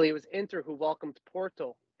 Finally, it was Inter who welcomed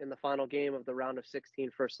Porto in the final game of the round of 16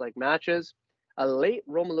 first leg matches. A late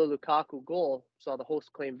Romelu Lukaku goal saw the hosts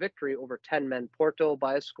claim victory over 10-men Porto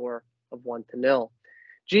by a score of 1-0.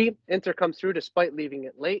 G, Inter comes through despite leaving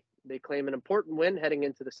it late. They claim an important win heading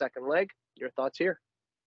into the second leg. Your thoughts here?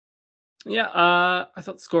 Yeah, I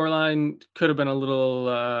thought the scoreline could have been a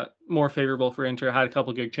little more favorable for Inter. Had a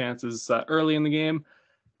couple good chances early in the game.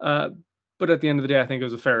 But at the end of the day, I think it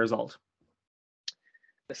was a fair result.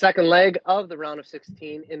 The second leg of the round of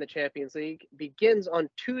 16 in the Champions League begins on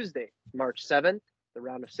Tuesday, March 7th. The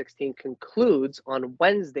round of 16 concludes on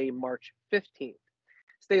Wednesday, March 15th.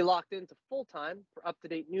 Stay locked into full time for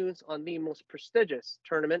up-to-date news on the most prestigious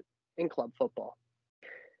tournament in club football.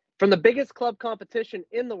 From the biggest club competition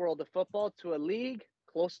in the world of football to a league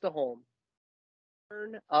close to home,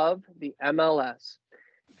 turn of the MLS.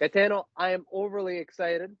 Gaetano, I am overly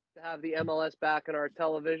excited to have the MLS back on our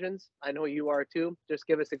televisions. I know you are too. Just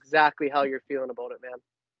give us exactly how you're feeling about it, man.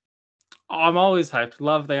 I'm always hyped.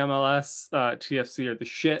 Love the MLS. TFC are the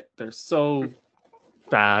shit. They're so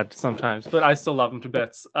bad sometimes, but I still love them to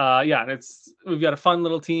bits. Yeah, we've got a fun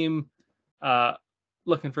little team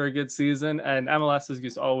looking for a good season, and MLS is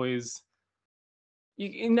just always,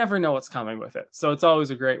 you never know what's coming with it. So it's always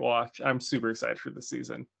a great watch. I'm super excited for this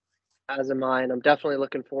season. As am I, and I'm definitely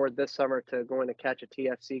looking forward this summer to going to catch a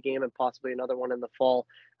TFC game and possibly another one in the fall.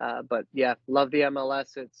 But yeah, love the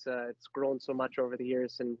MLS. It's grown so much over the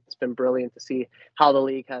years, and it's been brilliant to see how the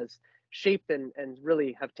league has shaped and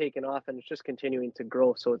really have taken off, and it's just continuing to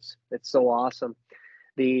grow. So it's so awesome.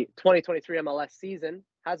 The 2023 MLS season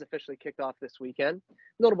has officially kicked off this weekend.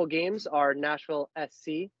 Notable games are Nashville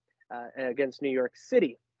SC against New York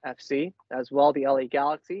City FC, as well the LA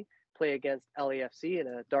Galaxy play against LAFC in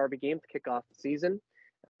a derby game to kick off the season.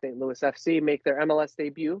 St. Louis FC make their MLS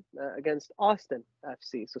debut against Austin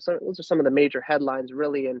FC. So those are some of the major headlines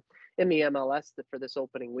really in the MLS for this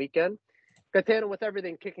opening weekend. Gaetano, with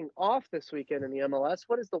everything kicking off this weekend in the MLS,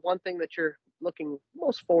 what is the one thing that you're looking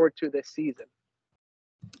most forward to this season?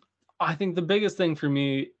 I think the biggest thing for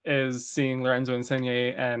me is seeing Lorenzo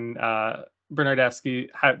Insigne and Bernardeschi.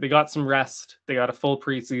 They got some rest. They got a full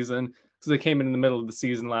preseason because they came in the middle of the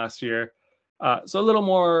season last year. So a little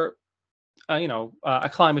more,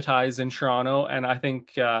 acclimatized in Toronto. And I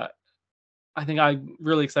think I'm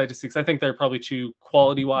really excited to see, because I think they're probably two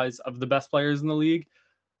quality-wise of the best players in the league.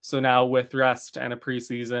 So now with rest and a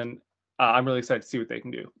preseason, I'm really excited to see what they can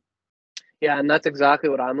do. Yeah, and that's exactly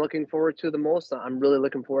what I'm looking forward to the most. I'm really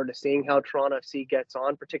looking forward to seeing how Toronto FC gets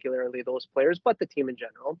on, particularly those players, but the team in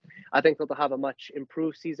general. I think they'll have a much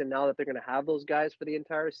improved season now that they're going to have those guys for the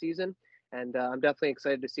entire season, and I'm definitely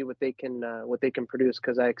excited to see what they can produce,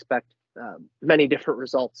 because I expect many different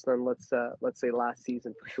results than let's say last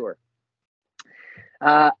season for sure.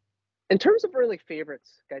 In terms of early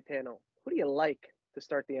favorites, Gaetano, who do you like to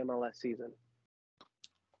start the MLS season?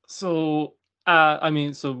 So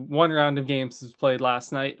So one round of games was played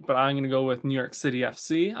last night, but I'm going to go with New York City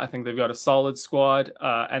FC. I think they've got a solid squad,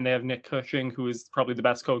 and they have Nick Cushing, who is probably the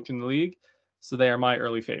best coach in the league. So they are my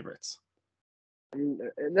early favorites.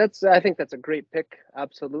 I think that's a great pick.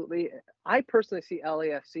 Absolutely. I personally see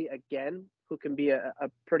LAFC again, who can be a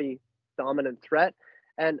pretty dominant threat.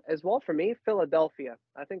 And as well for me, Philadelphia.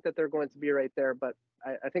 I think that they're going to be right there. But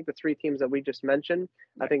I think the three teams that we just mentioned,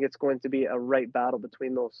 I think it's going to be a right battle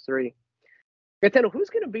between those three. Gaetano, who's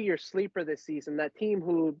going to be your sleeper this season? That team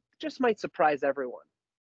who just might surprise everyone.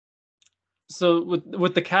 So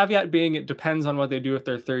with the caveat being it depends on what they do with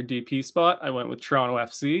their third DP spot, I went with Toronto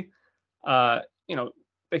FC. You know,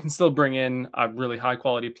 they can still bring in a really high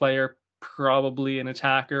quality player, probably an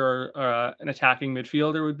attacker or an attacking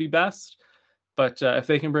midfielder would be best. But if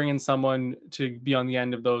they can bring in someone to be on the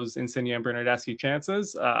end of those Insigne and Bernardeschi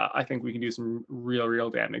chances, I think we can do some real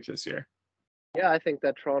damage this year. Yeah, I think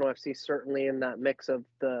that Toronto FC certainly in that mix of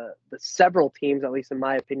the several teams, at least in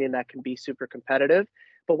my opinion, that can be super competitive.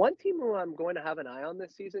 But one team who I'm going to have an eye on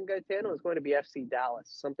this season, Gaetano, is going to be FC Dallas.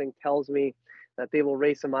 Something tells me that they will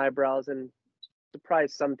raise some eyebrows and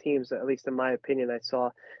surprise some teams, at least in my opinion. I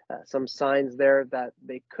saw some signs there that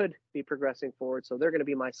they could be progressing forward. So they're going to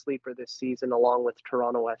be my sleeper this season, along with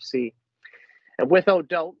Toronto FC. And without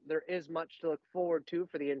doubt, there is much to look forward to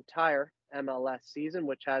for the entire MLS season,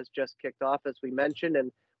 which has just kicked off, as we mentioned,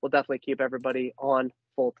 and we'll definitely keep everybody on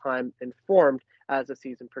full time informed as the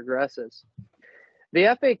season progresses.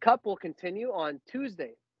 The FA Cup will continue on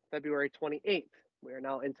Tuesday, February 28th. We are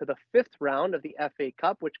now into the fifth round of the FA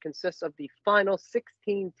Cup, which consists of the final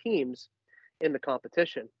 16 teams in the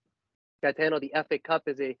competition. Gaetano, the FA Cup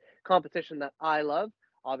is a competition that I love.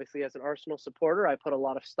 Obviously, as an Arsenal supporter, I put a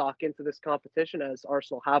lot of stock into this competition as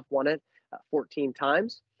Arsenal have won it 14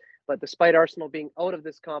 times. But despite Arsenal being out of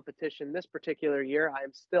this competition this particular year, I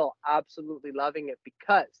am still absolutely loving it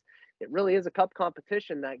because it really is a cup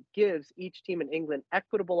competition that gives each team in England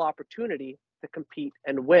equitable opportunity to compete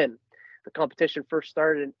and win. The competition first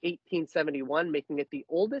started in 1871, making it the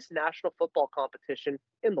oldest national football competition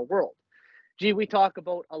in the world. Gee, we talk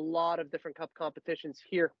about a lot of different cup competitions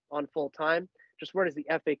here on Full Time. Just where does the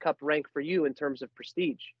FA Cup rank for you in terms of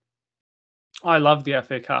prestige? I love the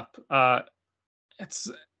FA Cup.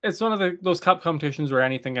 It's one of those cup competitions where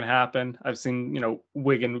anything can happen. I've seen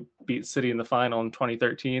Wigan beat City in the final in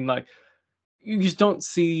 2013. Like you just don't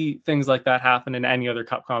see things like that happen in any other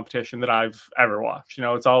cup competition that I've ever watched.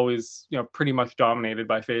 It's always pretty much dominated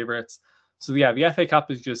by favorites. So yeah, the FA Cup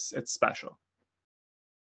is it's special.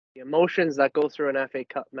 The emotions that go through an FA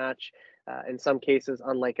Cup match, in some cases,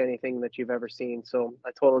 unlike anything that you've ever seen. So I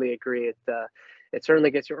totally agree. It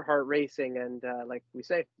certainly gets your heart racing, and like we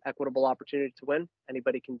say, equitable opportunity to win.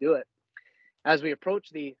 Anybody can do it. As we approach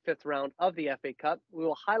the fifth round of the FA Cup, we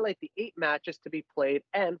will highlight the 8 matches to be played,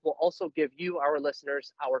 and we'll also give you, our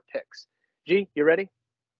listeners, our picks. G, you ready?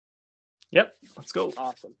 Yep, let's go.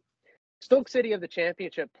 Awesome. Stoke City of the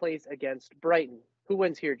Championship plays against Brighton. Who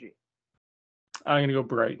wins here, G? I'm going to go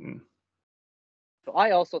Brighton. So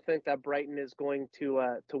I also think that Brighton is going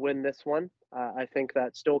to win this one. I think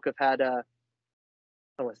that Stoke have had I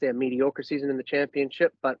don't want to say a mediocre season in the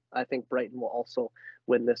Championship, but I think Brighton will also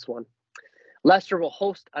win this one. Leicester will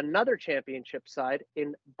host another Championship side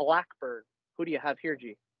in Blackburn. Who do you have here,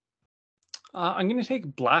 G? I'm going to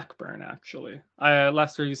take Blackburn, actually.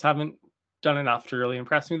 Leicester just haven't done enough to really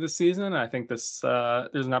impress me this season. I think there's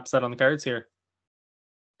an upset on the cards here.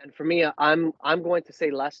 And for me, I'm going to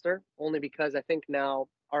say Leicester, only because I think now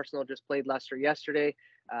Arsenal just played Leicester yesterday.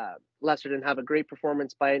 Leicester didn't have a great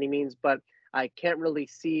performance by any means, but I can't really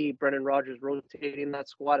see Brendan Rodgers rotating that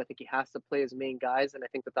squad. I think he has to play his main guys, and I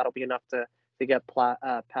think that that'll be enough to get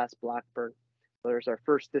past Blackburn. So there's our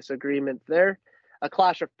first disagreement there. A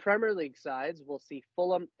clash of Premier League sides. We'll see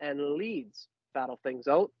Fulham and Leeds battle things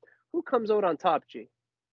out. Who comes out on top, G?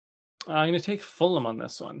 I'm going to take Fulham on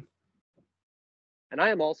this one. And I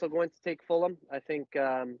am also going to take Fulham. I think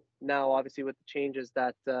now, obviously, with the changes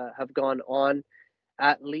that have gone on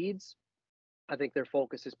at Leeds, I think their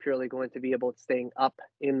focus is purely going to be about staying up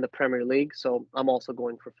in the Premier League. So I'm also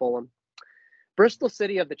going for Fulham. Bristol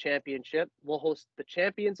City of the Championship will host the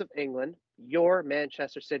champions of England, your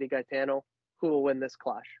Manchester City, Gaetano. Who will win this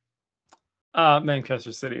clash?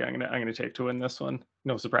 Manchester City. I'm gonna take to win this one.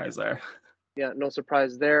 No surprise there. Yeah, no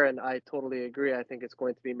surprise there, and I totally agree. I think it's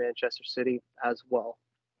going to be Manchester City as well.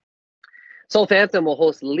 Southampton will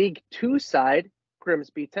host League Two side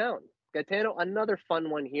Grimsby Town. Gaetano, another fun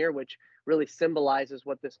one here, which really symbolizes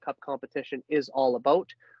what this cup competition is all about.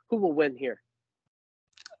 Who will win here?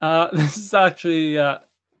 This is actually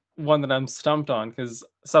one that I'm stumped on because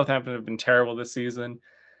Southampton have been terrible this season.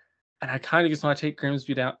 and I kind of just want to take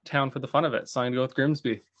Grimsby downtown for the fun of it, so I'm going to go with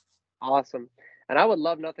Grimsby. Awesome. And I would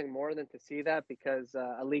love nothing more than to see that because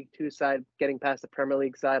a League Two side getting past the Premier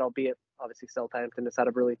League side, albeit obviously Southampton has had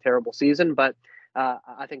a really terrible season, but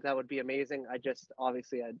I think that would be amazing. I just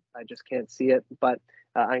can't see it, but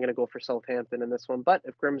I'm going to go for Southampton in this one. But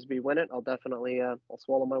if Grimsby win it, I'll definitely I'll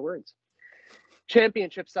swallow my words.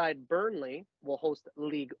 Championship side Burnley will host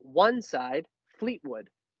League One side Fleetwood.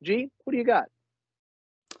 G, what do you got?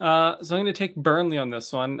 So I'm going to take Burnley on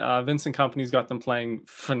this one. Vincent Company's got them playing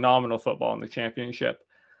phenomenal football in the championship.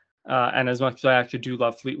 And as much as I actually do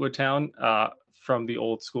love Fleetwood Town from the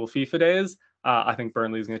old school FIFA days, I think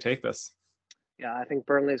Burnley is going to take this. Yeah, I think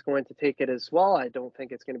Burnley is going to take it as well. I don't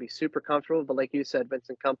think it's going to be super comfortable, but like you said,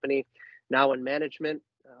 Vincent Company now in management,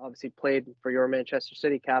 obviously played for your Manchester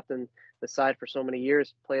City, captain the side for so many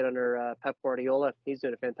years, played under Pep Guardiola. He's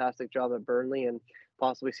doing a fantastic job at Burnley, and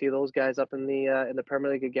possibly see those guys up in the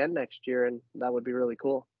Premier League again next year, and that would be really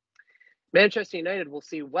cool. Manchester United will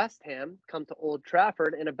see West Ham come to Old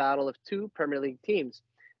Trafford in a battle of two Premier League teams.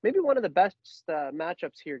 Maybe one of the best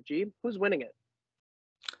matchups here, G. Who's winning it?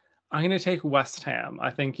 I'm going to take West Ham.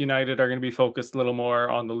 I think United are going to be focused a little more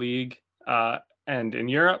on the league and in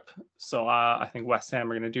Europe. So I think West Ham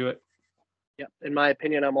are going to do it. Yeah, in my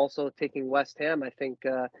opinion, I'm also taking West Ham. I think,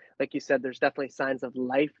 like you said, there's definitely signs of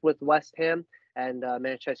life with West Ham, and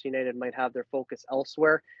Manchester United might have their focus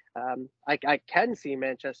elsewhere. I can see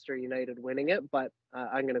Manchester United winning it, but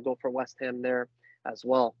I'm going to go for West Ham there as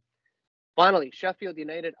well. Finally, Sheffield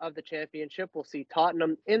United of the Championship will see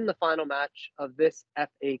Tottenham in the final match of this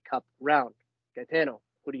FA Cup round. Gaetano,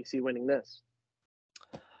 who do you see winning this?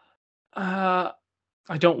 I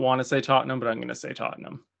don't want to say Tottenham, but I'm going to say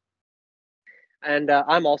Tottenham. And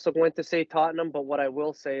I'm also going to say Tottenham, but what I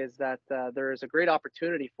will say is that there is a great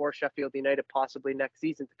opportunity for Sheffield United possibly next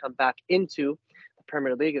season to come back into the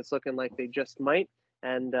Premier League. It's looking like they just might,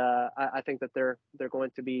 and I think that they're going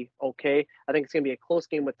to be okay. I think it's going to be a close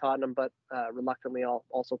game with Tottenham, but reluctantly, I'll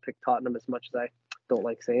also pick Tottenham as much as I don't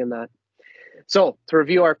like saying that. So to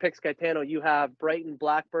review our picks, Gaetano, you have Brighton,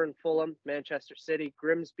 Blackburn, Fulham, Manchester City,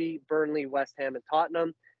 Grimsby, Burnley, West Ham, and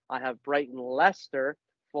Tottenham. I have Brighton, Leicester,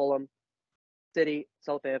 Fulham, City,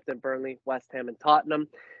 Southampton, Burnley, West Ham, and Tottenham.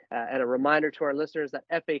 And a reminder to our listeners that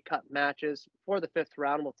FA Cup matches for the fifth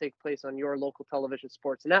round will take place on your local television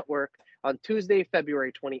sports network on Tuesday,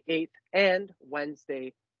 February 28th and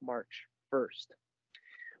Wednesday, March 1st.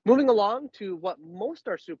 Moving along to what most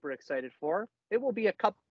are super excited for, it will be a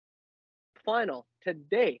cup final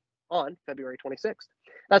today on February 26th.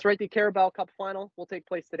 That's right, the Carabao Cup final will take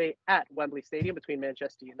place today at Wembley Stadium between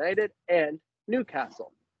Manchester United and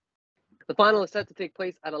Newcastle. The final is set to take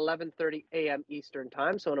place at 11:30 a.m. Eastern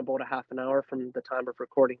Time, so in about a half an hour from the time of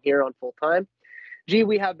recording here on Full Time. Gee,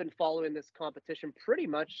 we have been following this competition pretty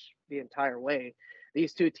much the entire way.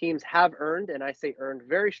 These two teams have earned, and I say earned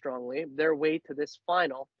very strongly, their way to this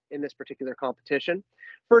final in this particular competition.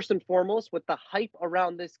 First and foremost, with the hype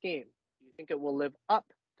around this game, do you think it will live up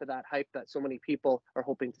to that hype that so many people are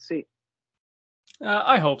hoping to see?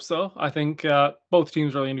 I hope so. I think both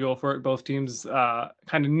teams really need to go for it. Both teams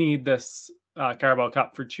kind of need this Carabao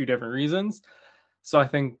Cup for two different reasons. So I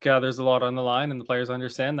think there's a lot on the line, and the players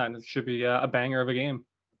understand that, and it should be a banger of a game.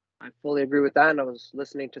 I fully agree with that. And I was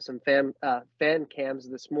listening to some fan cams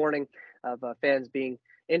this morning of fans being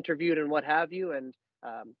interviewed and what have you. And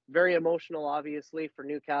very emotional, obviously, for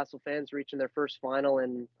Newcastle fans reaching their first final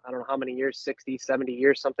in, I don't know how many years, 60, 70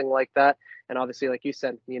 years, something like that. And obviously, like you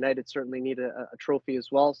said, United certainly need a trophy as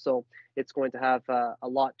well. So it's going to have a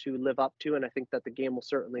lot to live up to. And I think that the game will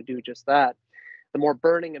certainly do just that. The more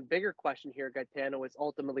burning and bigger question here, Gaetano, is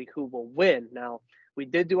ultimately who will win. Now, we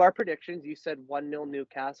did do our predictions. You said 1-0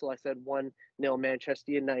 Newcastle. I said 1-0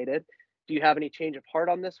 Manchester United. Do you have any change of heart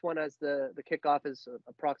on this one as the kickoff is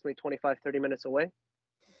approximately 25, 30 minutes away?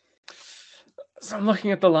 So I'm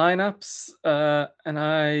looking at the lineups, and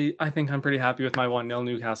I think I'm pretty happy with my 1-0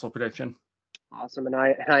 Newcastle prediction. Awesome. And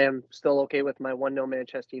I am still okay with my 1-0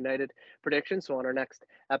 Manchester United prediction. So on our next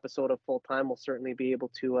episode of Full Time, we'll certainly be able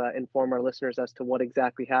to inform our listeners as to what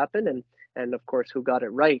exactly happened and of course, who got it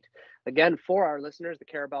right. Again, for our listeners, the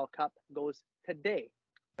Carabao Cup goes today,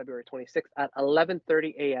 February 26th at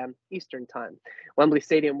 11:30 a.m. Eastern Time. Wembley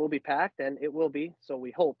Stadium will be packed, and it will be, so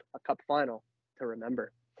we hope, a cup final to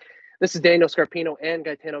remember. This is Daniel Scarpino and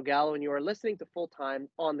Gaetano Gallo, and you are listening to Full Time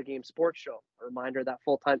on the Game Sports Show. A reminder that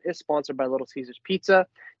Full Time is sponsored by Little Caesars Pizza.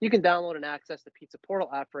 You can download and access the Pizza Portal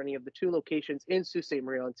app for any of the two locations in Sault Ste.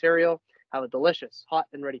 Marie, Ontario. Have a delicious, hot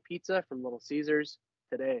and ready pizza from Little Caesars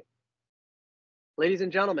today. Ladies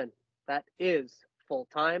and gentlemen, that is Full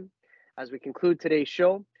Time. As we conclude today's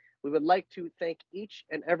show, we would like to thank each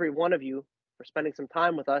and every one of you for spending some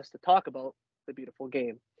time with us to talk about the beautiful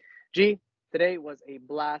game. G, today was a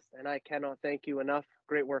blast, and I cannot thank you enough.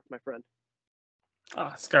 Great work, my friend.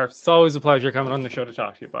 Scarf, it's always a pleasure coming on the show to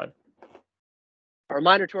talk to you, bud. A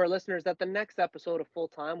reminder to our listeners that the next episode of Full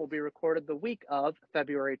Time will be recorded the week of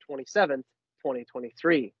February 27th,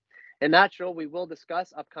 2023. In that show, we will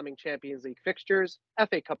discuss upcoming Champions League fixtures,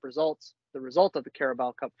 FA Cup results, the result of the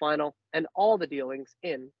Carabao Cup final, and all the dealings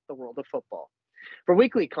in the world of football. For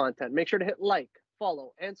weekly content, make sure to hit like,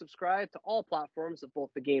 follow, and subscribe to all platforms of both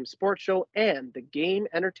the Game Sports Show and the Game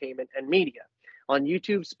Entertainment and Media on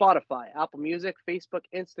YouTube, Spotify, Apple Music, Facebook,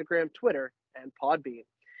 Instagram, Twitter, and Podbean.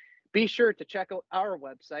 Be sure to check out our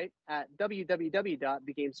website at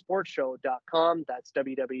www.thegamesportshow.com. That's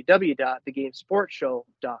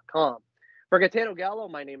www.thegamesportshow.com. For Gaetano Gallo,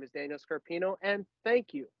 my name is Daniel Scarpino, and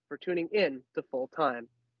thank you for tuning in to Full Time.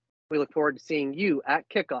 We look forward to seeing you at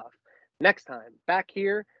kickoff next time back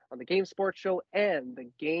here on the Game Sports Show and the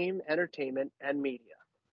Game Entertainment and Media.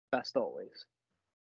 Best always.